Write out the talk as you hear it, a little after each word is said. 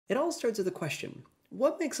It all starts with a question.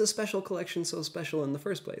 What makes a special collection so special in the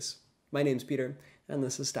first place? My name's Peter, and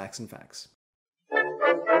this is Stacks and Facts.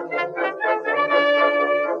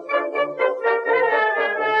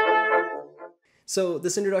 So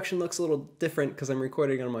this introduction looks a little different because I'm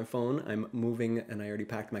recording on my phone. I'm moving and I already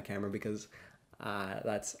packed my camera because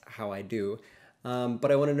that's how I do.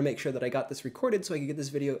 But I wanted to make sure that I got this recorded so I could get this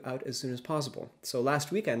video out as soon as possible. So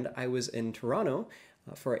last weekend I was in Toronto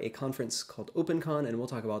for a conference called OpenCon, and we'll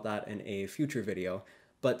talk about that in a future video.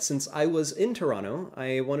 But since I was in Toronto,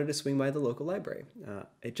 I wanted to swing by the local library.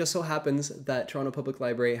 It just so happens that Toronto Public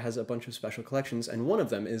Library has a bunch of special collections, and one of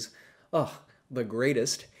them is, the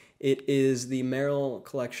greatest. It is the Merril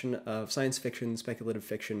collection of science fiction, speculative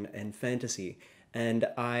fiction, and fantasy. And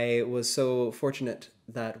I was so fortunate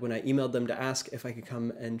that when I emailed them to ask if I could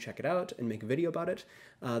come and check it out and make a video about it,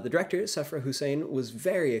 the director, Sephora Hosein, was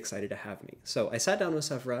very excited to have me. So I sat down with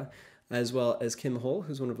Sephora, as well as Kim Hull,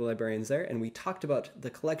 who's one of the librarians there, and we talked about the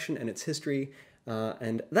collection and its history,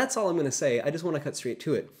 and that's all I'm going to say. I just want to cut straight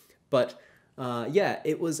to it. But yeah,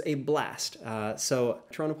 it was a blast. So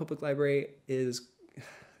Toronto Public Library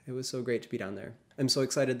it was so great to be down there. I'm so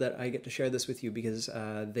excited that I get to share this with you because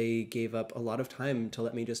they gave up a lot of time to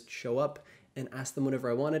let me just show up and ask them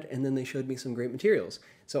whatever I wanted, and then they showed me some great materials.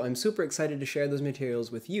 So I'm super excited to share those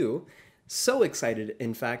materials with you. So excited,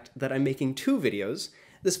 in fact, that I'm making two videos.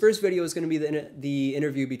 This first video is going to be the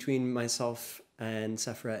interview between myself and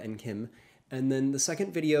Sephora and Kim. And then the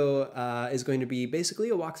second video is going to be basically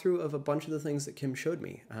a walkthrough of a bunch of the things that Kim showed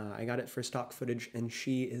me. I got it for stock footage, and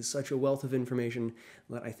she is such a wealth of information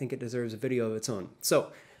that I think it deserves a video of its own.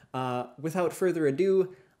 So without further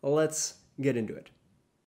ado, let's get into it.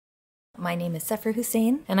 My name is Sephora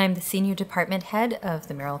Hosein, and I'm the Senior Department Head of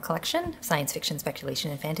the Merril Collection, Science Fiction,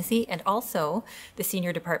 Speculation, and Fantasy, and also the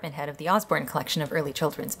Senior Department Head of the Osborne Collection of Early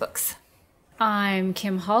Children's Books. I'm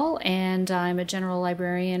Kim Hull, and I'm a general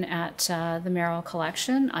librarian at the Merril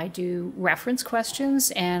Collection. I do reference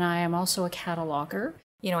questions, and I am also a cataloger.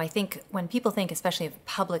 You know, I think when people think, especially of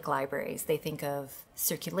public libraries, they think of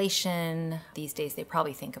circulation. These days, they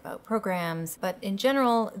probably think about programs. But in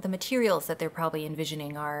general, the materials that they're probably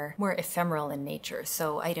envisioning are more ephemeral in nature.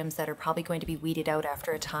 So items that are probably going to be weeded out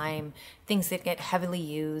after a time, things that get heavily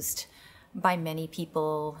used by many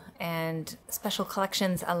people, and special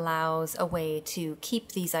collections allows a way to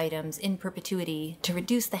keep these items in perpetuity, to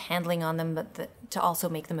reduce the handling on them, but to also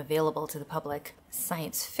make them available to the public.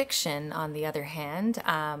 Science fiction, on the other hand,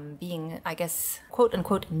 being, I guess,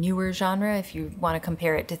 quote-unquote newer genre, if you want to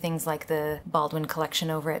compare it to things like the Baldwin collection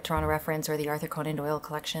over at Toronto Reference or the Arthur Conan Doyle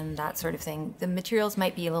collection, that sort of thing. The materials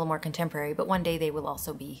might be a little more contemporary, but one day they will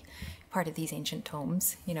also be part of these ancient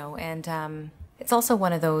tomes, you know, and it's also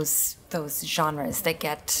one of those genres that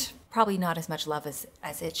get probably not as much love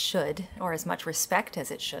as it should, or as much respect as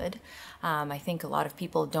it should. I think a lot of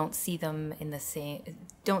people don't see them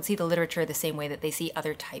don't see the literature the same way that they see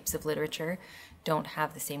other types of literature, don't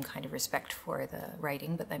have the same kind of respect for the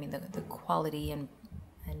writing. But I mean, the quality and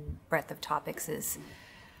breadth of topics is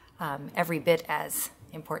every bit as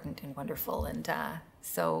important and wonderful. And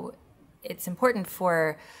so it's important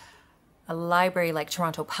for a library like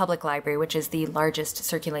Toronto Public Library, which is the largest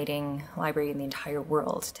circulating library in the entire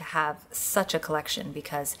world, to have such a collection,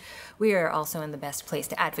 because we are also in the best place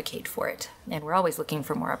to advocate for it. And we're always looking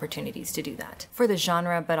for more opportunities to do that for the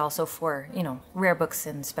genre, but also for, you know, rare books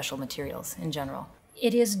and special materials in general.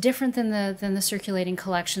 It is different than the circulating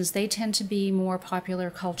collections. They tend to be more popular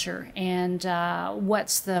culture. And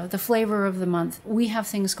what's the flavor of the month? We have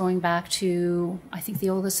things going back to, I think the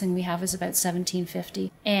oldest thing we have is about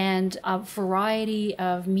 1750. And a variety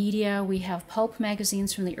of media. We have pulp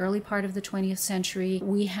magazines from the early part of the 20th century.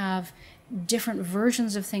 We have different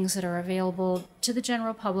versions of things that are available to the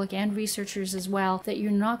general public and researchers as well that you're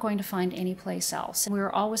not going to find anyplace else. We're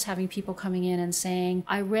always having people coming in and saying,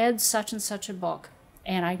 I read such and such a book,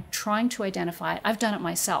 and I'm trying to identify it. I've done it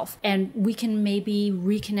myself. And we can maybe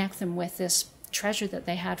reconnect them with this treasure that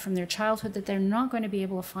they had from their childhood that they're not going to be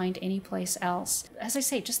able to find anyplace else. As I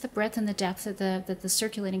say, just the breadth and the depth that the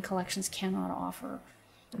circulating collections cannot offer.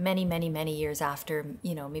 Many, many, many years after,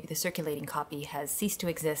 you know, maybe the circulating copy has ceased to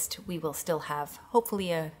exist, we will still have,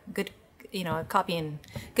 hopefully, a good, you know, a copy in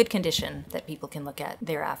good condition that people can look at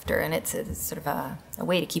thereafter. And it's sort of a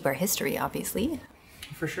way to keep our history, obviously.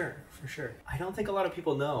 For sure, for sure. I don't think a lot of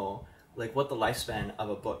people know like what the lifespan of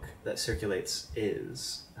a book that circulates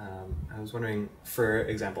is. I was wondering, for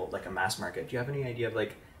example, like a mass market, do you have any idea of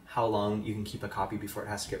like how long you can keep a copy before it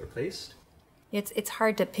has to get replaced? It's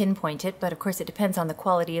hard to pinpoint it, but of course it depends on the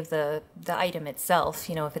quality of the item itself.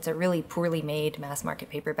 You know, if it's a really poorly made mass market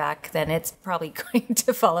paperback, then it's probably going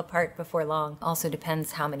to fall apart before long. Also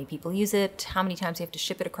depends how many people use it, how many times you have to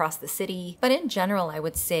ship it across the city. But in general, I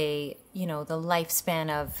would say, you know, the lifespan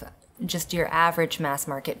of just your average mass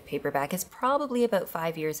market paperback is probably about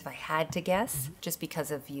 5 years if I had to guess, just because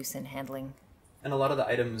of use and handling. And a lot of the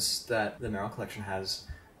items that the Merril collection has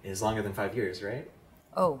is longer than 5 years, right?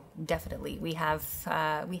 Oh, definitely. We have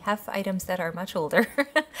items that are much older.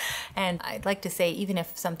 And I'd like to say, even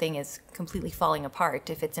if something is completely falling apart,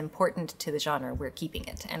 if it's important to the genre, we're keeping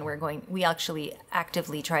it. And we actually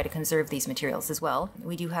actively try to conserve these materials as well.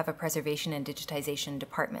 We do have a preservation and digitization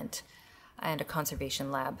department and a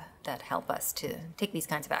conservation lab that help us to take these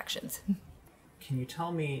kinds of actions. Can you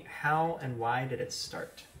tell me how and why did it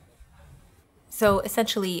start? So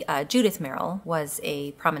essentially, Judith Merril was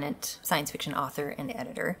a prominent science fiction author and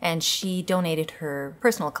editor, and she donated her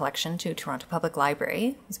personal collection to Toronto Public Library.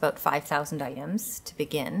 It was about 5,000 items to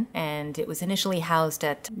begin, and it was initially housed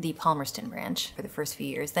at the Palmerston branch for the first few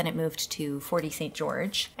years. Then it moved to 40 St.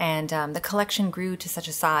 George, and the collection grew to such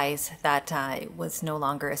a size that it was no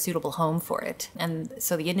longer a suitable home for it. And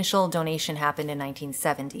so the initial donation happened in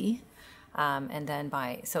 1970. And then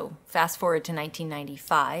fast forward to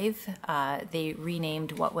 1995, they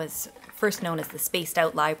renamed what was first known as the Spaced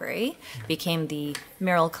Out Library, became the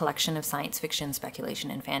Merril Collection of Science Fiction, Speculation,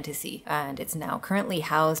 and Fantasy. And it's now currently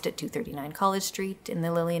housed at 239 College Street in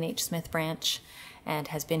the Lillian H. Smith branch, and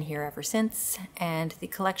has been here ever since. And the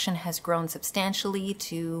collection has grown substantially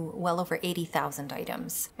to well over 80,000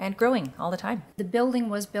 items, and growing all the time. The building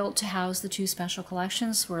was built to house the two special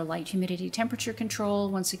collections, were light, humidity, temperature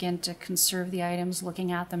control, once again to conserve the items,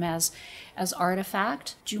 looking at them as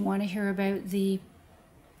artifact. Do you want to hear about the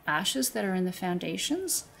ashes that are in the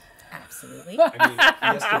foundations? Absolutely. I mean,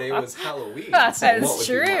 yesterday was Halloween. That's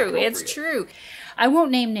true. It's true. I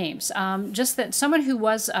won't name names. Just that someone who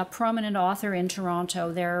was a prominent author in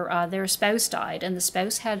Toronto, their spouse died, and the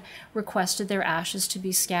spouse had requested their ashes to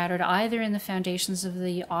be scattered either in the foundations of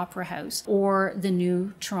the Opera House or the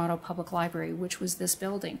new Toronto Public Library, which was this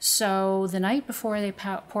building. So the night before they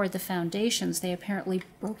poured the foundations, they apparently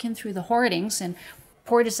broke in through the hoardings and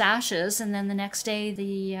poured his ashes, and then the next day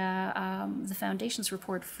the foundations were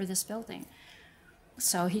poured for this building.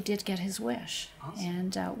 So he did get his wish. Awesome.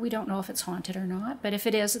 And we don't know if it's haunted or not, but if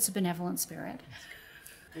it is, it's a benevolent spirit.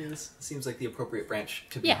 I mean, this seems like the appropriate branch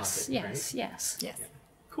to be haunted, right? Yes. Yeah.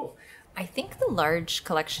 Cool. I think the large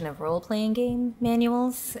collection of role-playing game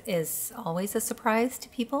manuals is always a surprise to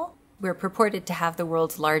people. We're purported to have the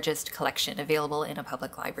world's largest collection available in a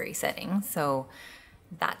public library setting, so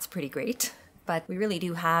that's pretty great. But we really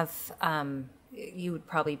do have, you would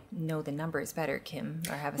probably know the numbers better, Kim,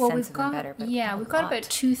 or have a sense of them better. But we've got about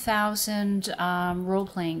 2,000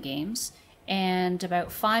 role-playing games and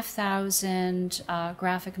about 5,000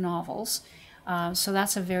 graphic novels. So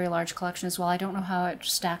that's a very large collection as well. I don't know how it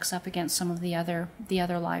stacks up against some of the other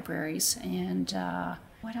libraries. And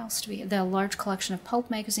what else do we have? The large collection of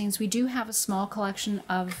pulp magazines. We do have a small collection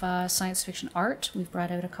of science fiction art. We've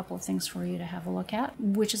brought out a couple of things for you to have a look at,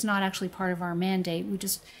 which is not actually part of our mandate.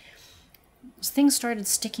 Things started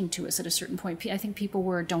sticking to us at a certain point. I think people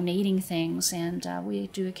were donating things, and we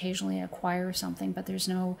do occasionally acquire something, but there's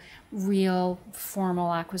no real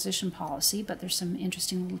formal acquisition policy, but there's some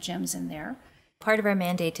interesting little gems in there. Part of our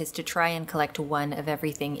mandate is to try and collect one of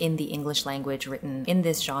everything in the English language written in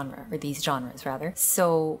this genre, or these genres rather.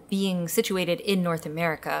 So being situated in North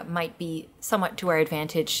America might be somewhat to our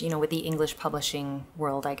advantage, with the English publishing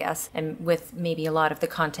world, I guess, and with maybe a lot of the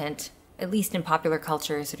content, at least in popular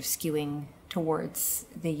culture, sort of skewing towards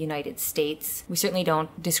the United States. We certainly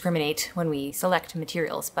don't discriminate when we select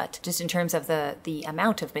materials, but just in terms of the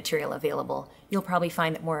amount of material available, you'll probably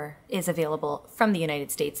find that more is available from the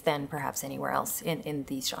United States than perhaps anywhere else in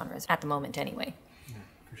these genres, at the moment anyway. Yeah,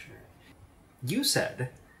 for sure. You said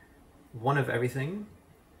one of everything?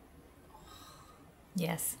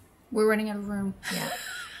 Yes. We're running out of room. Yeah.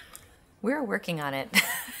 We're working on it.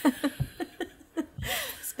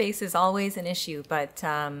 Space is always an issue, but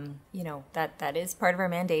that is part of our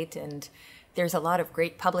mandate, and there's a lot of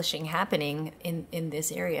great publishing happening in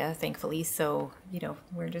this area, thankfully. So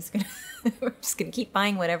we're just gonna keep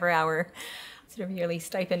buying whatever our sort of yearly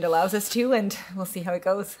stipend allows us to, and we'll see how it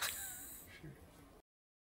goes.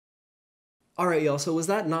 All right, y'all. So was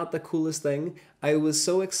that not the coolest thing? I was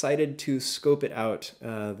so excited to scope it out,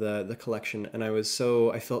 the collection, and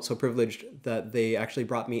I felt so privileged that they actually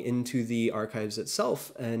brought me into the archives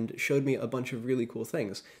itself and showed me a bunch of really cool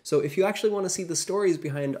things. So if you actually want to see the stories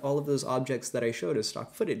behind all of those objects that I showed as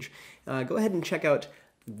stock footage, go ahead and check out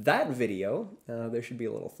that video, there should be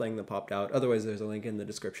a little thing that popped out. Otherwise, there's a link in the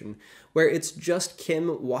description where it's just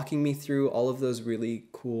Kim walking me through all of those really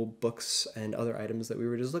cool books and other items that we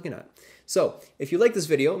were just looking at. So if you like this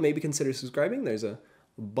video, maybe consider subscribing. There's a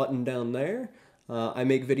button down there. I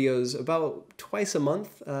make videos about twice a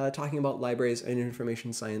month talking about libraries and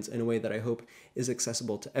information science in a way that I hope is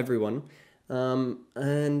accessible to everyone.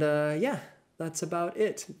 Yeah, that's about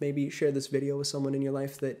it. Maybe share this video with someone in your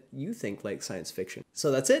life that you think likes science fiction.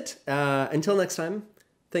 So that's it. Until next time,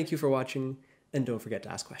 thank you for watching, and don't forget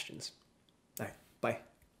to ask questions. All right, bye.